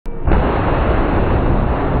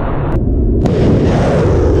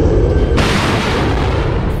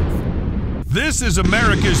This is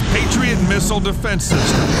America's Patriot missile defense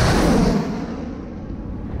system.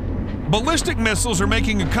 Ballistic missiles are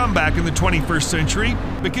making a comeback in the 21st century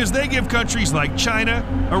because they give countries like China,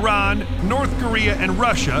 Iran, North Korea, and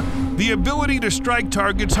Russia the ability to strike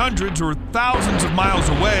targets hundreds or thousands of miles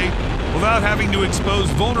away without having to expose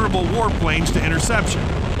vulnerable warplanes to interception.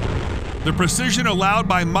 The precision allowed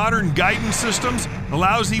by modern guidance systems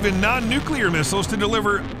allows even non-nuclear missiles to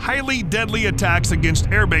deliver highly deadly attacks against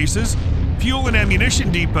air bases, fuel and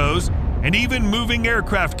ammunition depots, and even moving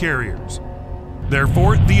aircraft carriers.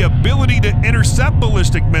 Therefore, the ability to intercept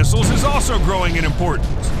ballistic missiles is also growing in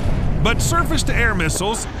importance. But surface-to-air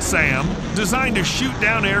missiles, SAM, designed to shoot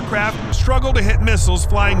down aircraft, struggle to hit missiles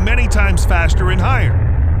flying many times faster and higher.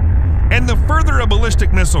 And the further a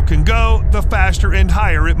ballistic missile can go, the faster and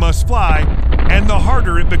higher it must fly, and the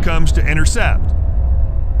harder it becomes to intercept.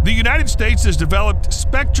 The United States has developed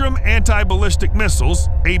Spectrum Anti-Ballistic Missiles,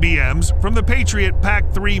 ABMs, from the Patriot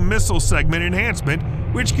PAC-3 missile segment enhancement,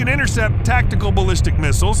 which can intercept tactical ballistic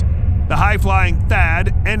missiles, the high-flying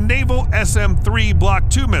THAAD, and naval SM-3 Block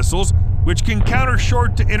II missiles, which can counter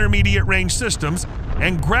short to intermediate range systems,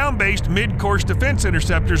 and ground-based mid-course defense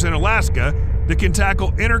interceptors in Alaska that can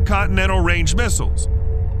tackle intercontinental range missiles.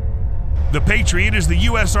 The Patriot is the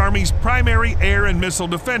U.S. Army's primary air and missile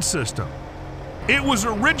defense system. It was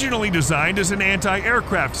originally designed as an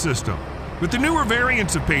anti-aircraft system, but the newer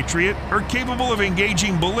variants of Patriot are capable of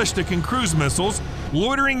engaging ballistic and cruise missiles,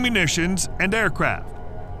 loitering munitions, and aircraft.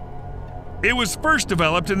 It was first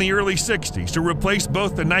developed in the early 60s to replace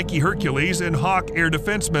both the Nike Hercules and Hawk air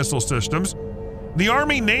defense missile systems. The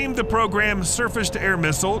Army named the program Surface-to-Air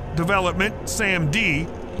Missile Development, SAM-D,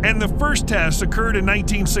 and the first tests occurred in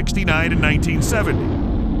 1969 and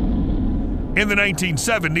 1970. In the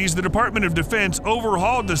 1970s, the Department of Defense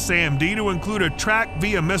overhauled the SAM-D to include a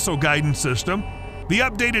track-via-missile guidance system. The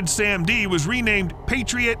updated SAM-D was renamed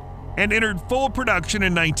Patriot and entered full production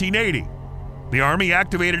in 1980. The Army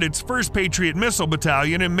activated its first Patriot missile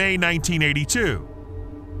battalion in May 1982.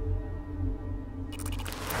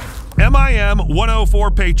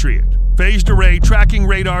 MIM-104 Patriot, phased array tracking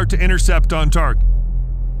radar to intercept on target.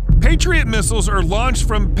 Patriot missiles are launched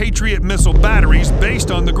from Patriot missile batteries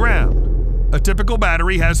based on the ground. A typical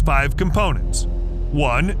battery has 5 components.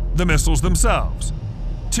 1. The missiles themselves.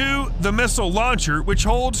 2. The missile launcher, which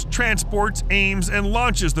holds, transports, aims, and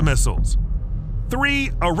launches the missiles.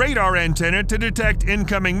 3. A radar antenna to detect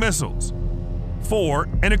incoming missiles. 4.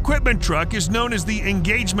 An equipment truck is known as the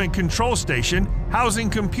engagement control station, housing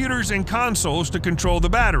computers and consoles to control the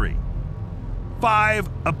battery. 5.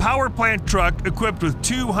 A power plant truck equipped with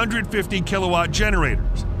 250 kilowatt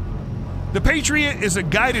generators. The Patriot is a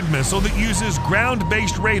guided missile that uses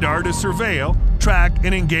ground-based radar to surveil, track,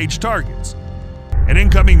 and engage targets. An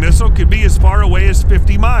incoming missile could be as far away as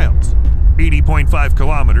 50 miles, 80.5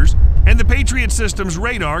 kilometers, and the Patriot system's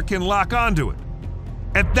radar can lock onto it.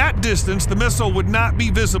 At that distance, the missile would not be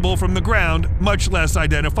visible from the ground, much less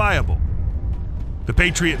identifiable. The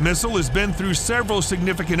Patriot missile has been through several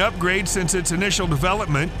significant upgrades since its initial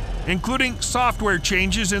development, including software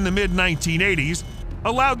changes in the mid-1980s,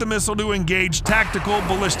 allowed the missile to engage tactical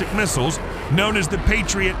ballistic missiles known as the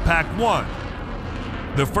Patriot PAC-1.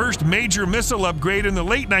 The first major missile upgrade in the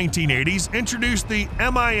late 1980s introduced the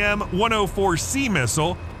MIM-104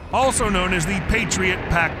 missile, also known as the Patriot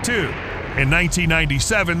PAC-2. In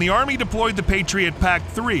 1997, the Army deployed the Patriot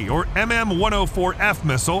PAC-3, or MM-104F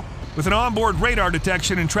missile, with an onboard radar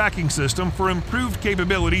detection and tracking system for improved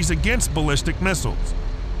capabilities against ballistic missiles.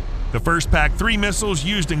 The first PAC-3 missiles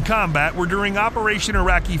used in combat were during Operation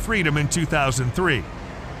Iraqi Freedom in 2003.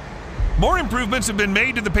 More improvements have been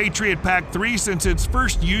made to the Patriot PAC-3 since its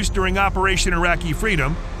first use during Operation Iraqi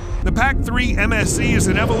Freedom. The PAC-3 MSE is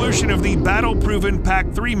an evolution of the battle-proven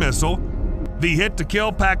PAC-3 missile. The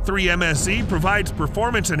hit-to-kill PAC-3 MSE provides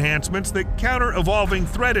performance enhancements that counter evolving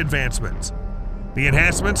threat advancements. The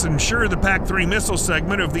enhancements ensure the PAC-3 missile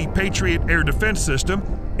segment of the Patriot air defense system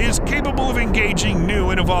is capable of engaging new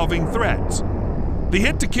and evolving threats. The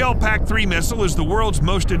hit-to-kill PAC-3 missile is the world's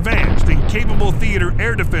most advanced and capable theater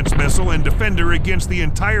air defense missile and defender against the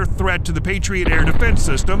entire threat to the Patriot air defense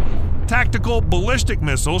system, tactical ballistic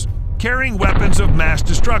missiles carrying weapons of mass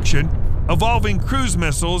destruction, evolving cruise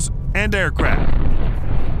missiles, and aircraft.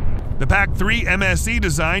 The PAC-3 MSE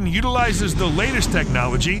design utilizes the latest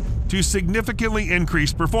technology to significantly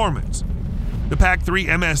increase performance. The PAC-3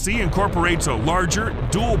 MSE incorporates a larger,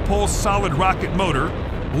 dual-pulse solid rocket motor,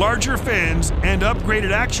 larger fins, and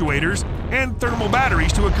upgraded actuators and thermal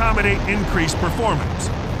batteries to accommodate increased performance.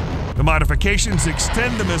 The modifications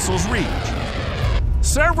extend the missile's reach.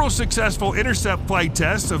 Several successful intercept flight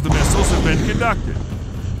tests of the missiles have been conducted.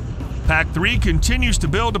 PAC-3 continues to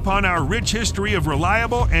build upon our rich history of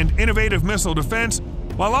reliable and innovative missile defense,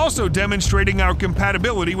 while also demonstrating our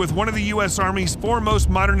compatibility with one of the U.S. Army's foremost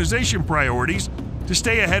modernization priorities to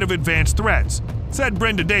stay ahead of advanced threats, said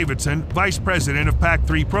Brenda Davidson, Vice President of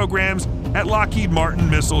PAC-3 Programs at Lockheed Martin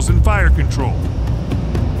Missiles and Fire Control.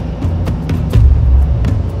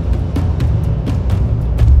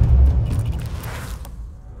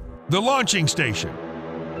 The Launching Station.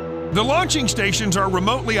 The launching stations are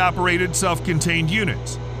remotely operated self-contained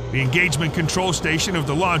units. The engagement control station of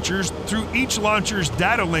the launchers through each launcher's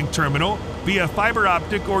data link terminal via fiber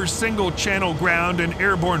optic or single-channel ground and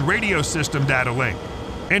airborne radio system data link.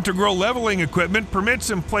 Integral leveling equipment permits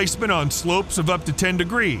emplacement on slopes of up to 10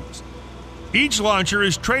 degrees. Each launcher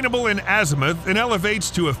is trainable in azimuth and elevates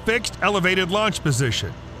to a fixed elevated launch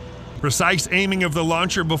position. Precise aiming of the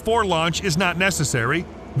launcher before launch is not necessary,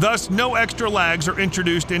 thus no extra lags are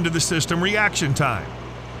introduced into the system reaction time.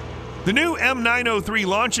 The new MIM-104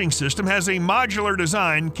 launching system has a modular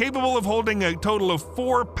design capable of holding a total of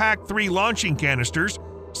 4 PAC-3 launching canisters,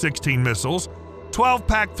 16 missiles, 12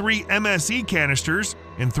 PAC-3 MSE canisters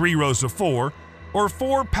in 3 rows of 4, or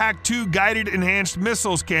 4 PAC-2 guided enhanced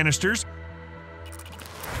missiles canisters.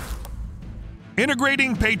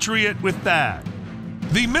 Integrating Patriot with THAAD.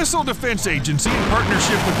 The Missile Defense Agency, in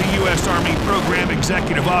partnership with the U.S. Army Program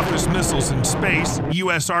Executive Office Missiles and Space,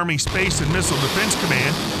 U.S. Army Space and Missile Defense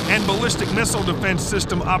Command, and Ballistic Missile Defense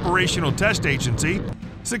System Operational Test Agency,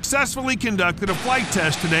 successfully conducted a flight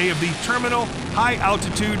test today of the Terminal High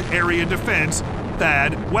Altitude Area Defense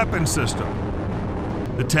THAAD weapon system.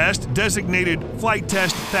 The test, designated Flight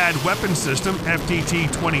Test THAAD Weapon System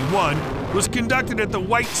FTT-21, was conducted at the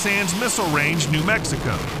White Sands Missile Range, New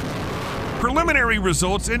Mexico. Preliminary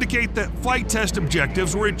results indicate that flight test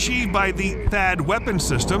objectives were achieved by the THAAD weapon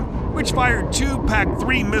system, which fired 2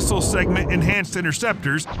 PAC-3 missile segment enhanced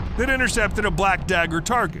interceptors that intercepted a Black Dagger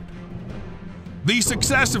target. The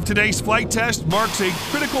success of today's flight test marks a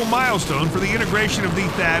critical milestone for the integration of the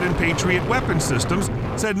THAAD and Patriot weapon systems,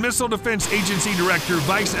 said Missile Defense Agency Director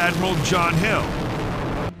Vice Admiral John Hill.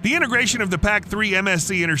 The integration of the PAC-3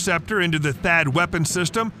 MSE interceptor into the THAAD weapon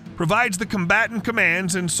system provides the combatant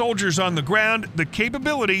commands and soldiers on the ground the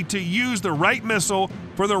capability to use the right missile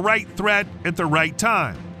for the right threat at the right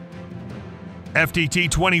time.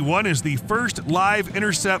 FTT-21 is the first live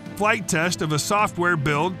intercept flight test of a software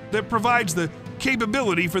build that provides the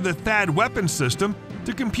capability for the THAAD weapon system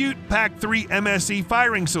to compute PAC-3 MSE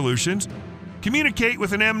firing solutions, communicate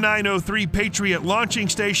with an MIM-104 Patriot launching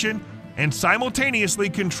station, and simultaneously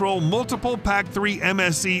control multiple PAC-3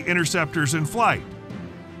 MSE interceptors in flight.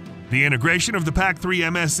 The integration of the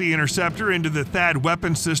PAC-3 MSE interceptor into the THAAD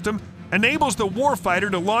weapon system enables the warfighter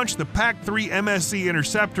to launch the PAC-3 MSE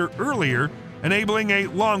interceptor earlier, enabling a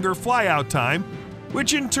longer flyout time,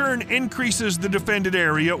 which in turn increases the defended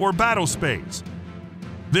area or battle space.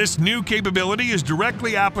 This new capability is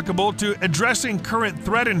directly applicable to addressing current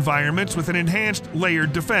threat environments with an enhanced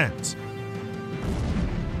layered defense.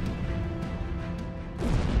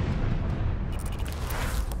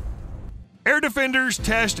 Air defenders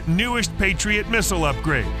test newest Patriot missile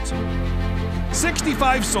upgrades.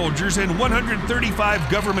 65 soldiers and 135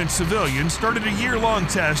 government civilians started a year-long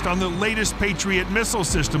test on the latest Patriot missile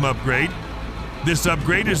system upgrade. This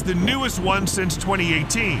upgrade is the newest one since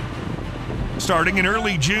 2018. Starting in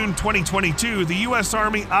early June 2022, the U.S.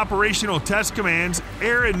 Army Operational Test Command's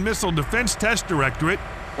Air and Missile Defense Test Directorate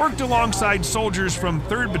worked alongside soldiers from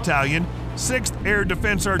 3rd Battalion, 6th Air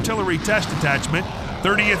Defense Artillery Test Detachment,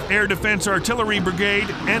 30th Air Defense Artillery Brigade,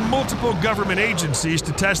 and multiple government agencies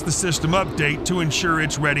to test the system update to ensure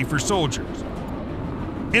it's ready for soldiers.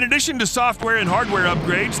 In addition to software and hardware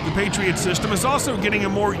upgrades, the Patriot system is also getting a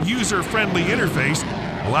more user-friendly interface,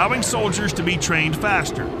 allowing soldiers to be trained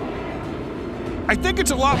faster. I think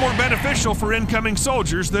it's a lot more beneficial for incoming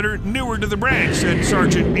soldiers that are newer to the branch, said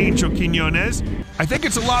Sergeant Angel Quiñones. I think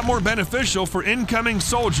it's a lot more beneficial for incoming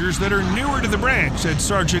soldiers that are newer to the branch, said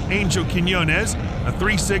Sergeant Angel Quiñones, a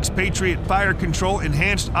 3-6 Patriot Fire Control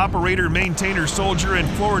Enhanced Operator Maintainer soldier and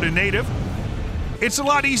Florida native. It's a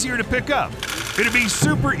lot easier to pick up. It'd be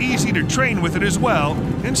super easy to train with it as well.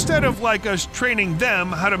 Instead of like us training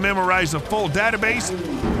them how to memorize a full database,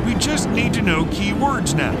 we just need to know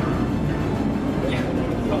keywords now.